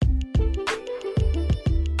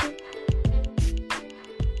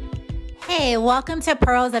Hey, welcome to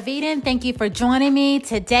Pearls of Eden. Thank you for joining me.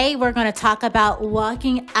 Today, we're going to talk about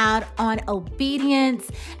walking out on obedience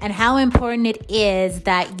and how important it is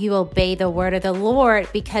that you obey the word of the Lord,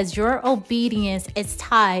 because your obedience is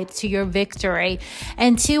tied to your victory.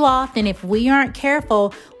 And too often, if we aren't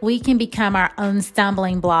careful, we can become our own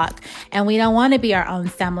stumbling block. And we don't want to be our own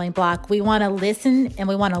stumbling block. We want to listen and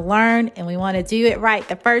we want to learn and we want to do it right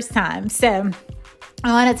the first time. So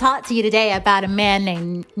I want to talk to you today about a man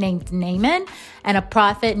named Naaman and a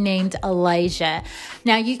prophet named Elijah.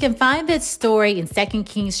 Now, you can find this story in 2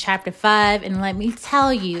 Kings chapter 5, and let me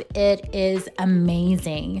tell you, it is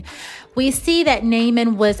amazing. We see that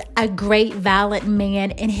Naaman was a great, valiant man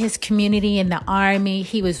in his community in the army.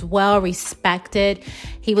 He was well respected.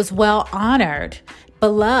 He was well honored,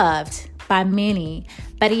 beloved by many,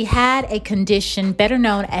 but he had a condition better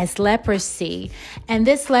known as leprosy. And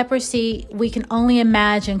this leprosy, we can only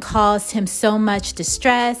imagine, caused him so much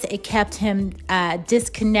distress. It kept him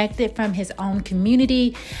disconnected from his own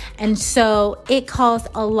community. And so it caused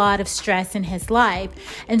a lot of stress in his life.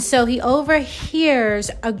 And so he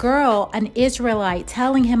overhears a girl, an Israelite,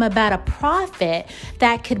 telling him about a prophet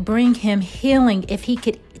that could bring him healing if he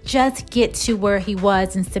could just get to where he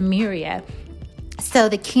was in Samaria. So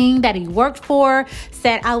the king that he worked for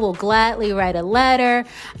said, I will gladly write a letter.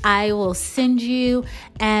 I will send you.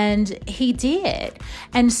 And he did.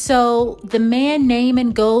 And so the man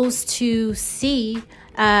Naaman goes to see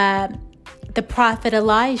the prophet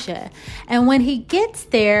Elijah. And when he gets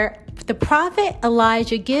there, the prophet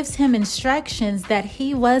Elijah gives him instructions that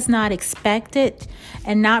he was not expected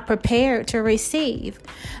and not prepared to receive.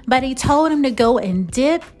 But he told him to go and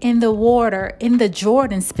dip in the water, in the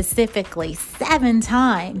Jordan specifically, 7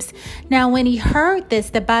 times. Now, when he heard this,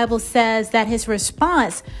 the Bible says that his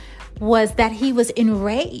response was that he was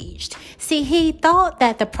enraged. See, he thought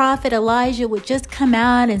that the prophet Elijah would just come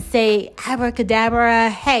out and say, abracadabra,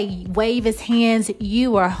 hey, wave his hands,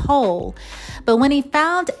 you are whole. But when he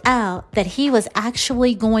found out that he was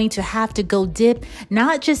actually going to have to go dip,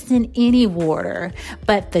 not just in any water,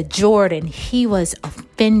 but the Jordan, he was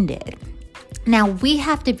offended. Now, we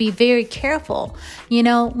have to be very careful. You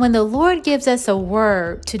know, when the Lord gives us a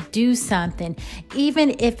word to do something,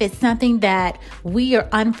 even if it's something that we are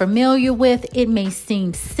unfamiliar with, it may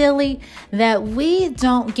seem silly, that we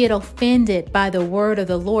don't get offended by the word of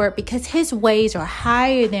the Lord, because his ways are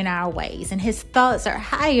higher than our ways and his thoughts are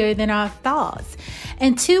higher than our thoughts.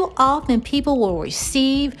 And too often people will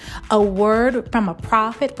receive a word from a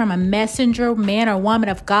prophet, from a messenger, man or woman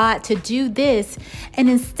of God, to do this. And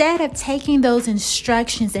instead of taking those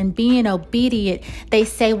instructions and being obedient, they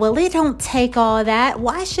say, well, it don't take all that.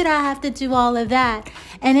 Why should I have to do all of that?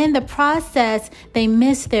 And in the process, they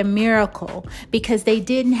miss their miracle because they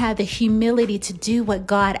didn't have the humility to do what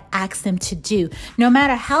God asked them to do. No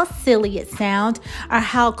matter how silly it sounded or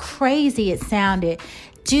how crazy it sounded,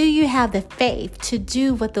 do you have the faith to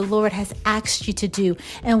do what the Lord has asked you to do?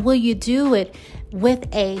 And will you do it with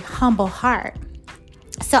a humble heart?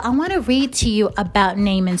 So I want to read to you about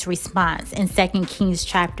Naaman's response in 2 Kings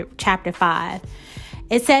chapter 5.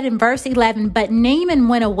 It said in verse 11, but Naaman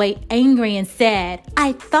went away angry and said,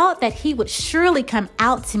 I thought that he would surely come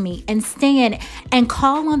out to me and stand and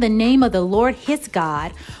call on the name of the Lord his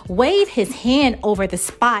God, wave his hand over the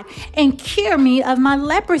spot, and cure me of my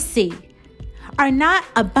leprosy. Are not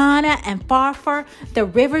Abana and Pharpar, the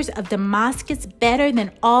rivers of Damascus, better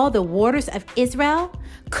than all the waters of Israel?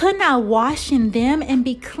 Couldn't I wash in them and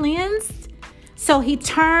be cleansed? So he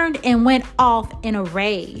turned and went off in a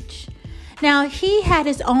rage. Now, he had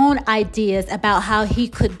his own ideas about how he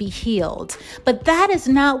could be healed, but that is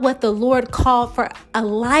not what the Lord called for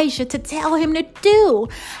Elijah to tell him to do.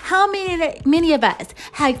 How many of us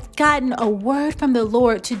have gotten a word from the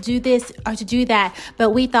Lord to do this or to do that, but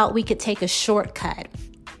we thought we could take a shortcut?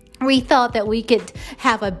 We thought that we could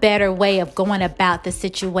have a better way of going about the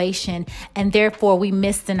situation, and therefore we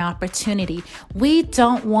missed an opportunity. We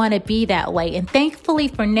don't want to be that way. And thankfully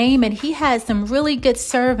for Naaman, he had some really good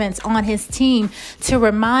servants on his team to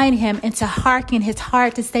remind him and to hearken his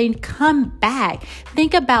heart to say, come back.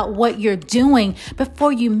 Think about what you're doing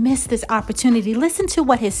before you miss this opportunity. Listen to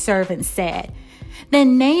what his servants said.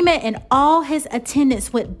 Then Naaman and all his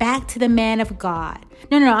attendants went back to the man of God.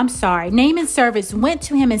 Naaman's servants went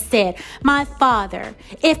to him and said, my father,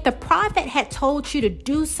 if the prophet had told you to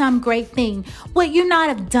do some great thing, would you not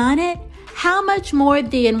have done it? How much more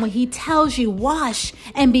then when he tells you, wash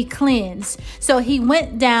and be cleansed? So he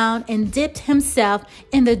went down and dipped himself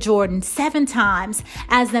in the Jordan 7 times,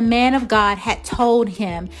 as the man of God had told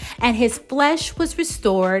him, and his flesh was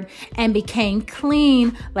restored and became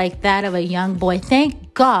clean like that of a young boy.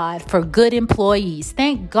 Thank God for good employees.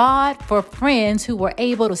 Thank God for friends who were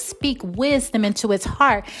able to speak wisdom into his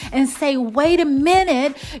heart and say, wait a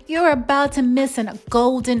minute, you're about to miss a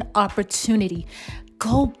golden opportunity.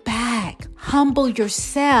 Go back, humble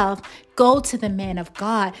yourself, go to the man of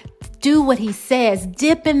God, do what he says,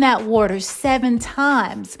 dip in that water 7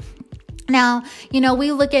 times. Now,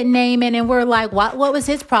 we look at Naaman and we're like, what was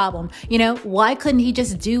his problem? Why couldn't he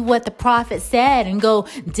just do what the prophet said and go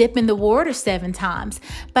dip in the water 7 times?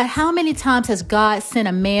 But how many times has God sent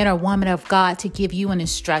a man or woman of God to give you an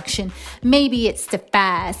instruction? Maybe it's to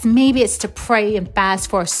fast. Maybe it's to pray and fast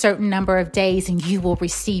for a certain number of days and you will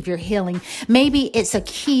receive your healing. Maybe it's a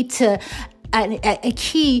key to a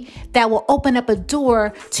key that will open up a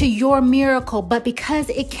door to your miracle. But because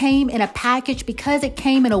it came in a package, because it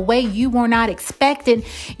came in a way you were not expecting,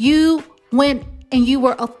 you went and you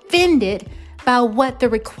were offended by what the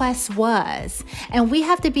request was. And we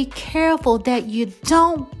have to be careful that you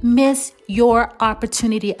don't miss your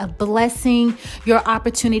opportunity of blessing, your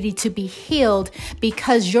opportunity to be healed,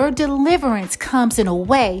 because your deliverance comes in a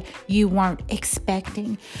way you weren't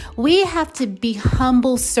expecting. We have to be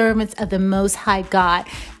humble servants of the Most High God,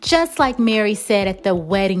 just like Mary said at the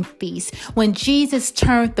wedding feast. When Jesus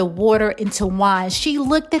turned the water into wine, she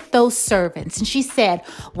looked at those servants and she said,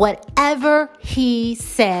 whatever he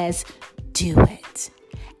says, do it.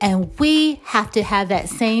 And we have to have that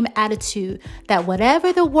same attitude that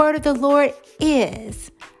whatever the word of the Lord is,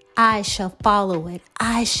 I shall follow it.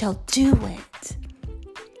 I shall do it.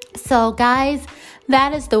 So guys,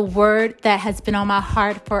 that is the word that has been on my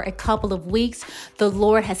heart for a couple of weeks. The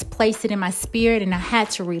Lord has placed it in my spirit and I had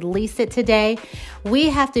to release it today. We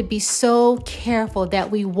have to be so careful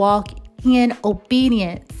that we walk in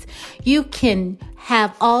obedience. You can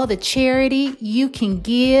have all the charity, you can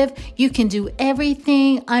give, you can do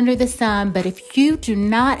everything under the sun, but if you do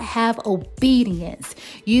not have obedience,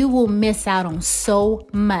 you will miss out on so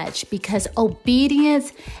much, because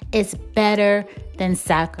obedience is better than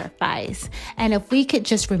sacrifice. And if we could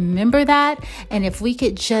just remember that, and if we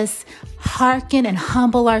could just hearken and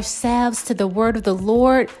humble ourselves to the word of the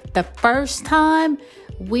Lord the first time,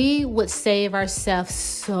 we would save ourselves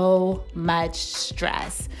so much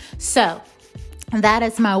stress. So that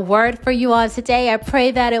is my word for you all today. I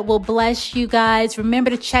pray that it will bless you guys. Remember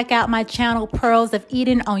to check out my channel, Pearls of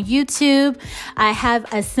Eden, on YouTube. I have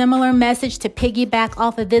a similar message to piggyback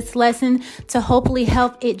off of this lesson to hopefully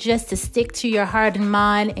help it just to stick to your heart and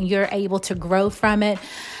mind, and you're able to grow from it.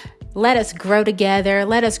 Let us grow together.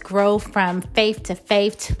 Let us grow from faith to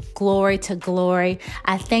faith, glory to glory.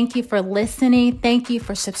 I thank you for listening. Thank you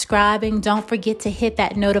for subscribing. Don't forget to hit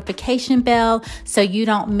that notification bell so you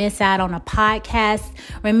don't miss out on a podcast.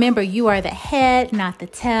 Remember, you are the head, not the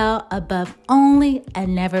tail, above only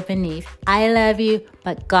and never beneath. I love you,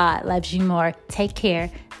 but God loves you more. Take care.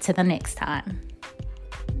 Till the next time.